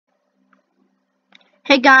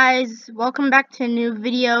Hey guys, welcome back to a new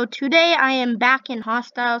video. Today I am back in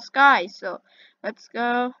Hostile Skies, so let's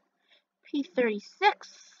go. P36.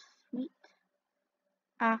 Sweet.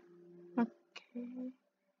 Okay.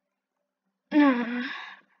 Okay,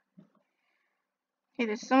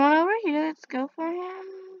 there's someone over here. Let's go for him.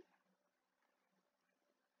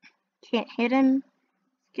 Can't hit him.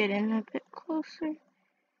 Let's get in a bit closer.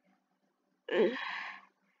 Ugh.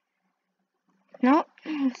 Nope,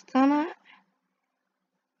 still not.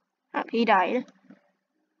 Oh, he died.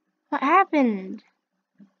 What happened?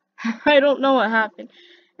 I don't know what happened.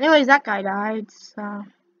 Anyways, that guy died, so...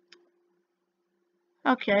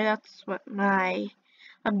 Okay, that's what my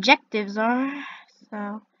objectives are.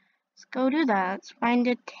 So, let's go do that. Let's find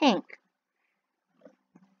a tank.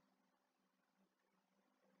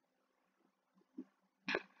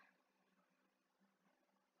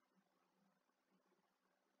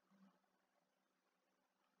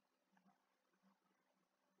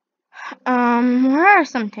 Where are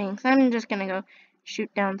some tanks? I'm just gonna go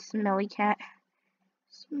shoot down Smelly Cat.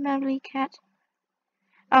 Smelly Cat.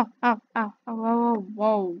 Oh, whoa,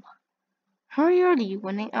 whoa. How are you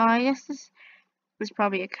winning? Oh, I guess this was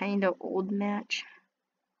probably a kind of old match.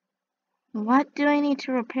 What do I need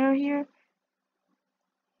to repair here?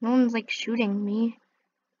 No one's like shooting me.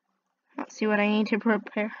 I don't see what I need to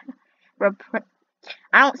repair.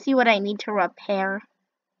 I don't see what I need to repair.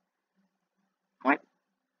 What?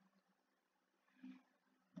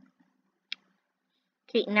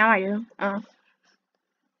 Okay, now I do.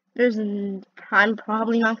 I'm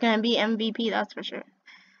probably not gonna be MVP, that's for sure.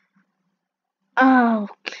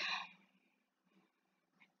 Okay.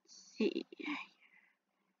 Let's see.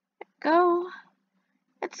 Go.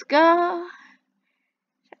 Let's go.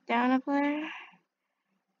 Shut down up there.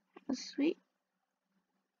 That's sweet.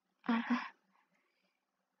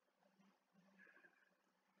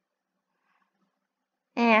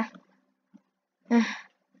 Yeah.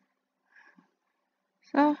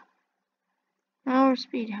 So, lower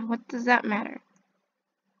speed. What does that matter?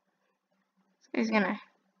 This guy's gonna.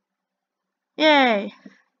 Yay!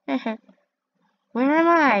 Where am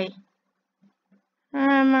I? Where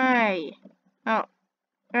am I? Oh,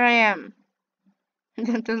 there I am.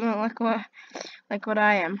 That doesn't look like what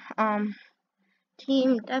I am.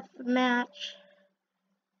 Team deathmatch.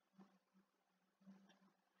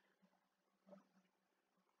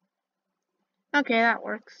 Okay, that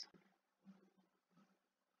works.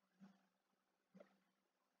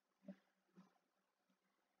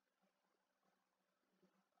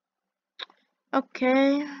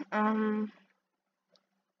 Okay,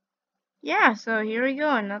 yeah, so here we go,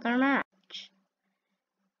 another match.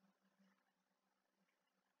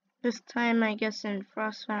 This time, I guess, in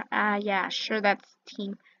Frostfire. Yeah, sure, that's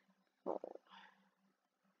team.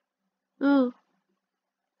 Ooh.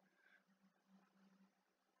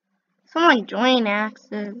 Someone join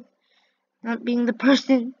Axis. Not being the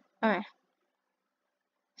person. Okay.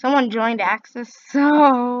 Someone joined Axis,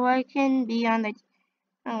 so I can be on the...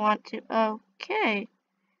 I want to. Okay.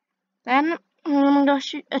 Then, I'm gonna go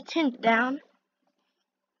shoot a tank down.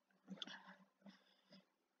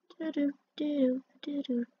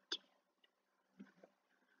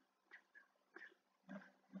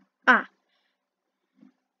 Ah.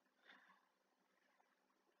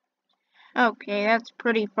 Okay, that's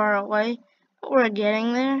pretty far away, but we're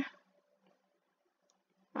getting there.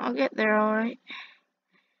 I'll get there alright.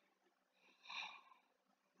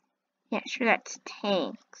 Yeah, sure, that's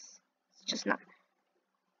tanks. It's just not.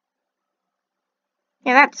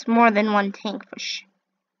 Yeah, that's more than one tank for sure.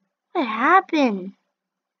 What happened?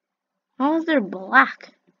 How is there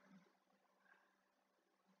black?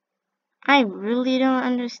 I really don't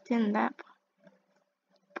understand that.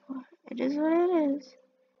 It is what it is.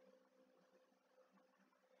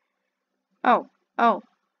 Oh,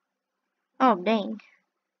 dang.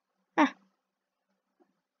 Ah.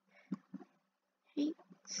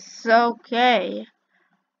 It's okay.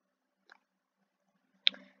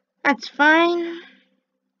 That's fine.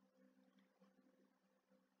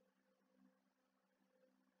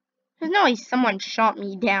 There's no way someone shot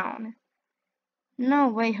me down. No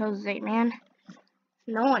way, Jose, man.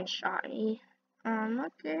 No one shot me.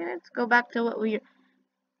 Okay, let's go back to what we...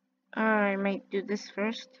 I might do this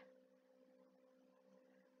first.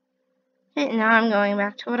 Okay, now I'm going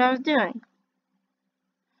back to what I was doing.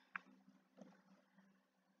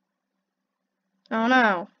 Oh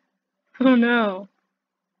no. Oh no.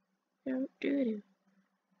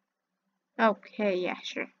 Okay, yeah,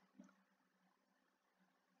 sure.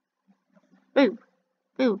 Boo.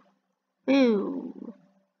 Boo. Boo.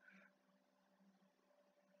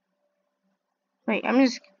 Wait, I'm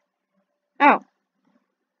just... Oh.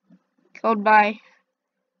 Killed by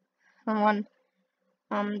Someone.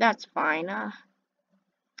 That's fine. I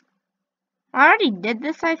already did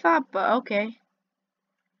this, I thought, but okay.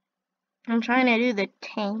 I'm trying to do the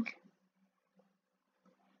tank.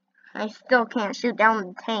 I still can't shoot down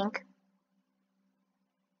the tank.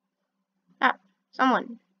 Ah,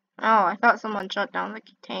 someone. Oh, I thought someone shot down the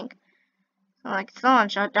tank. Like, someone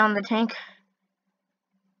shot down the tank.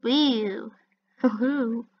 Woo.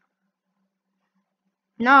 Hoo-hoo.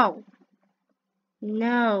 No.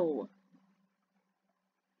 No.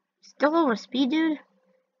 Still over speed, dude?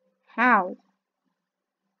 How?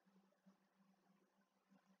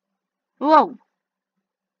 Whoa.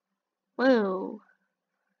 Whoa.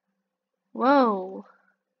 Whoa.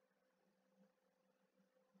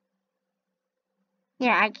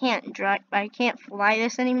 Yeah, I can't drive. I can't fly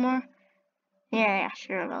this anymore. Yeah,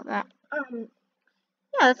 sure about that. Yeah,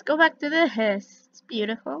 let's go back to this. It's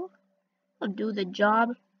beautiful. I'll do the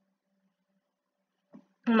job.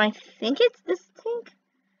 I think it's this tank.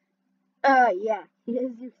 Yeah. As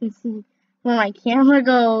you can see, where my camera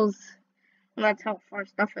goes, that's how far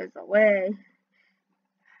stuff is away.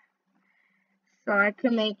 So I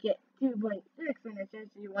can make it 2.6 and it's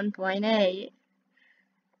actually 1.8.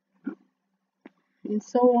 And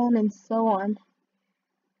so on and so on.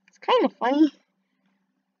 It's kind of funny.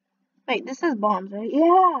 Wait, this is bombs, right?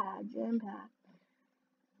 Yeah, jam pack.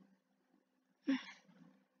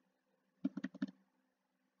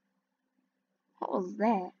 What was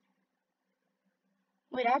that?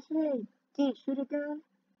 Wait, actually, I didn't shoot it down.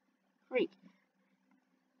 Freak.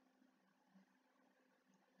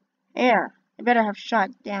 Air. I better have shot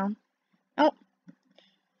down. Oh,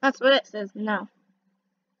 that's what it says. No.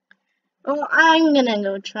 Well, I'm gonna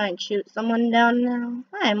go try and shoot someone down now.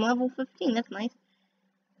 I'm level 15. That's nice.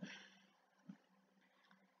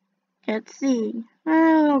 Let's see.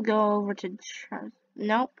 I'll go over to Charles.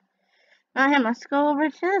 Nope. Not him. Let's go over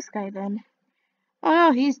to this guy then. Oh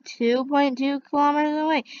no, he's 2.2 kilometers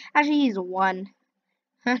away. Actually, he's 1.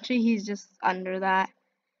 Actually, he's just under that.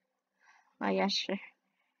 I guess sure.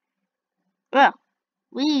 Well,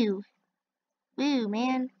 woo. Woo,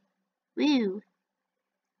 man. Woo.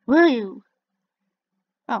 Woo.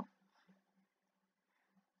 Oh.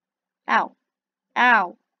 Ow.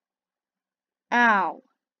 Ow. Ow.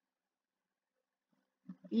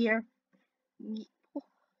 Here.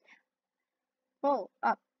 Pull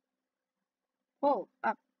up. Pull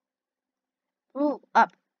up. Pull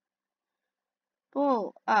up.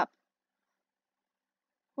 Pull up.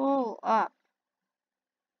 Pull up.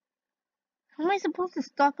 How am I supposed to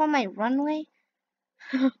stop on my runway?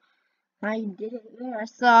 I didn't there,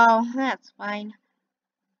 so that's fine.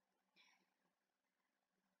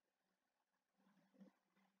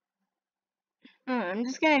 I'm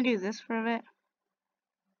just gonna do this for a bit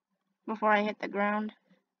before I hit the ground.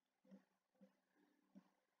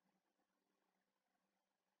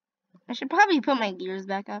 I should probably put my gears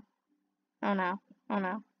back up. Oh no. Oh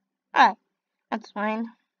no. Alright, that's fine.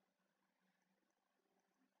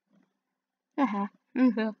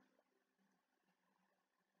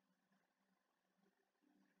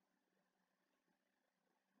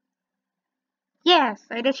 Yes,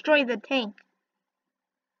 I destroyed the tank.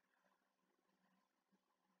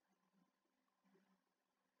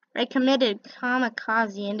 I committed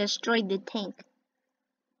kamikaze and destroyed the tank.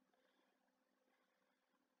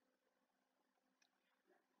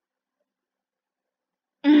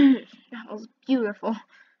 That was beautiful.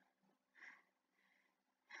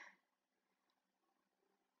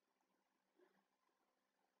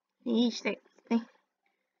 Each thing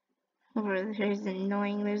over there is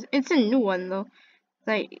annoying. It's a new one though.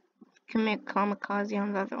 I commit kamikaze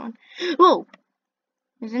on the other one. Whoa!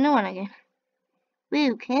 There's a new one again.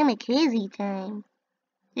 Woo, kamikaze time.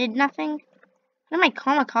 Did nothing? How did my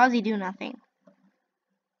kamikaze do nothing?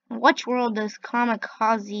 In which world does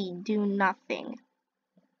kamikaze do nothing?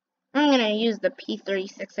 I'm gonna use the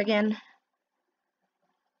P-36 again.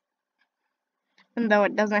 Even though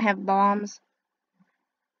it doesn't have bombs.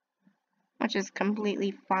 Which is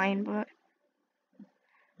completely fine, but...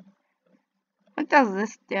 What does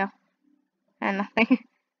this do? And nothing.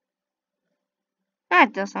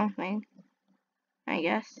 That does something. I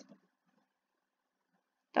guess.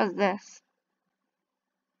 Does this.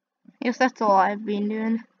 I guess that's all I've been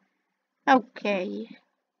doing. Okay.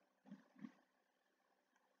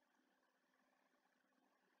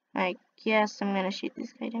 I guess I'm gonna shoot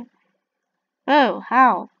this guy down. Oh,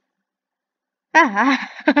 how?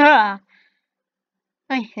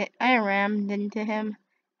 I rammed into him.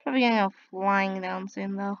 Probably gonna go flying down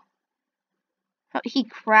soon though. Oh, he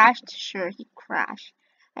crashed? Sure, he crashed.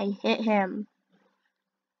 I hit him.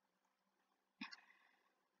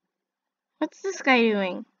 What's this guy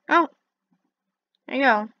doing? Oh, there you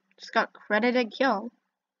go. Just got credited kill.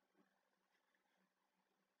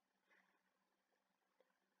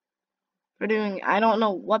 For doing I don't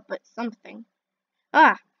know what but something.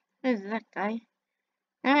 Ah, there's that guy.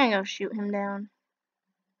 I'm gonna go shoot him down.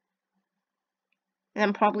 And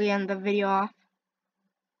then probably end the video off.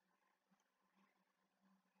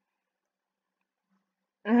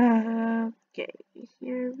 Okay,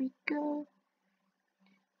 here we go.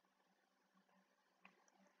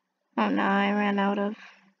 Oh no, I ran out of...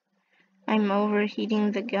 I'm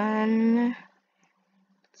overheating the gun.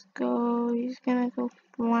 Let's go. He's gonna go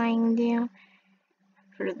flying down.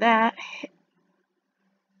 For that.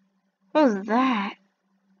 What was that?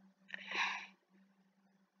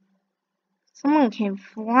 Someone came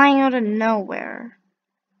flying out of nowhere.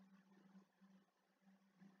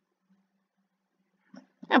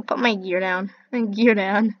 I'll put my gear down. Gear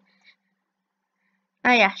down.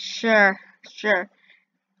 Oh yeah, sure.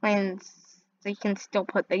 And they can still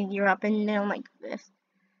put the gear up and down like this.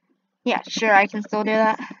 Yeah, sure, I can still do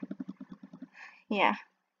that. Yeah.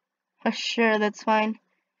 Sure, that's fine.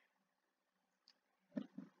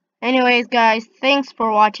 Anyways, guys, thanks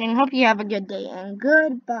for watching. Hope you have a good day, and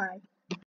goodbye.